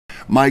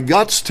My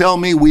guts tell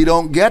me we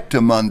don't get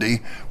to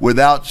Monday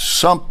without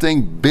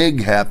something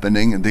big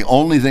happening, and the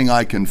only thing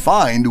I can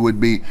find would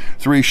be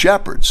Three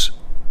Shepherds.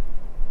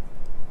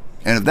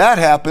 And if that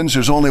happens,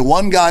 there's only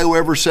one guy who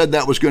ever said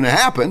that was going to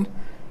happen,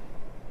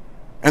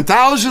 and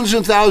thousands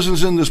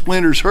in the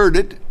splinters heard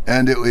it,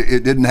 and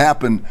it didn't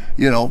happen,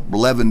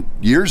 11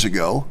 years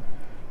ago.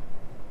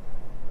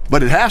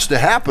 But it has to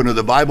happen, or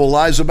the Bible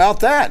lies about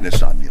that. And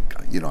it's not,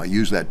 I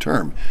use that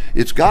term.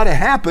 It's got to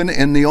happen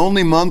in the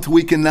only month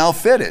we can now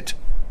fit it.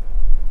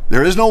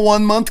 There is no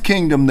 1 month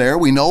kingdom there.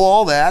 We know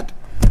all that.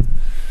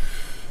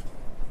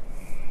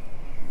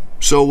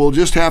 So we'll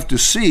just have to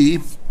see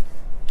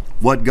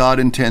what God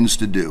intends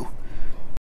to do.